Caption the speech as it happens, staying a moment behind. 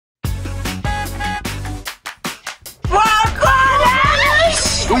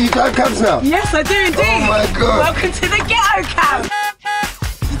Well, you drive cabs now? Yes, I do indeed. Oh my God. Welcome to the Ghetto Cab.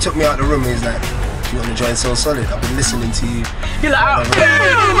 He took me out the room and he's like, "Do you want to join So Solid? I've been listening to you." You're like, oh,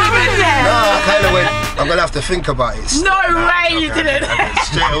 women there. No, I kind of went, I'm going to have to think about it. No way you didn't.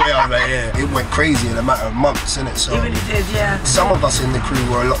 Straight away, I was like, yeah. It went crazy in a matter of months, innit? So It really did, yeah. some of us in the crew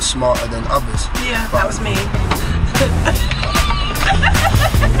were a lot smarter than others. Yeah, that was me.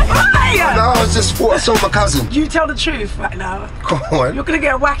 No, I was just thought I saw my cousin. You tell the truth right now. Come on. You're gonna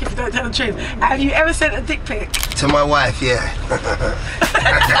get a whack if you don't tell the truth. Have you ever sent a dick pic? To my wife, yeah.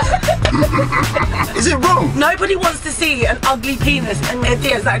 Is it wrong? Nobody wants to see an ugly penis and their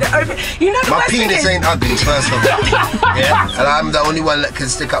dears like they're open. You know the My worst thing penis is, ain't ugly, first of all. Yeah? And I'm the only one that can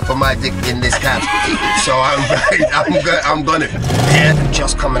stick up for my dick in this cab. So I'm gonna. Yeah.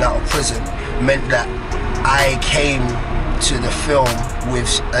 Just coming out of prison meant that I came to the film with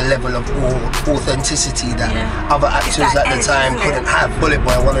a level of authenticity that other actors at the time couldn't have. Bullet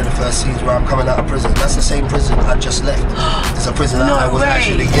Boy, one of the first scenes where I'm coming out of prison, that's the same prison I just left. It's a prison that I was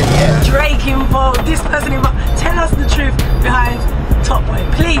actually in, yeah. Drake involved, this person involved. Tell us the truth behind Top Boy,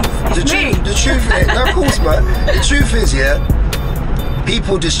 please. It's me. The truth is, no, of course, man. The truth is, yeah,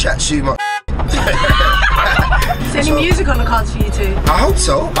 people just chat too much. Is there any music on the cards for you two? I hope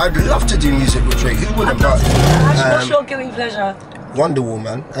so. I'd love to do music with Drake. Who wouldn't? But what's your guilty pleasure? Wonder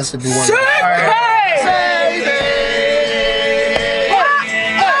Woman. Has to be Wonder Save me!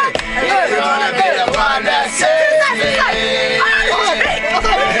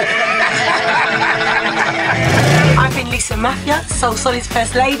 I've been Lisa Maffia, So Solid's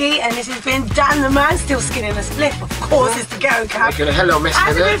first lady, and this has been Dan the Man, still skinning a spliff. Of course, it's the Ghetto Cab. Hello, Mister.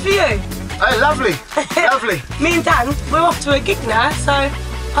 How's it been for you? Hey, lovely, lovely. Me and Dan, we're off to a gig now, so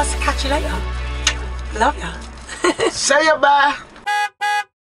I'll catch you later. Love ya. Say ya bye.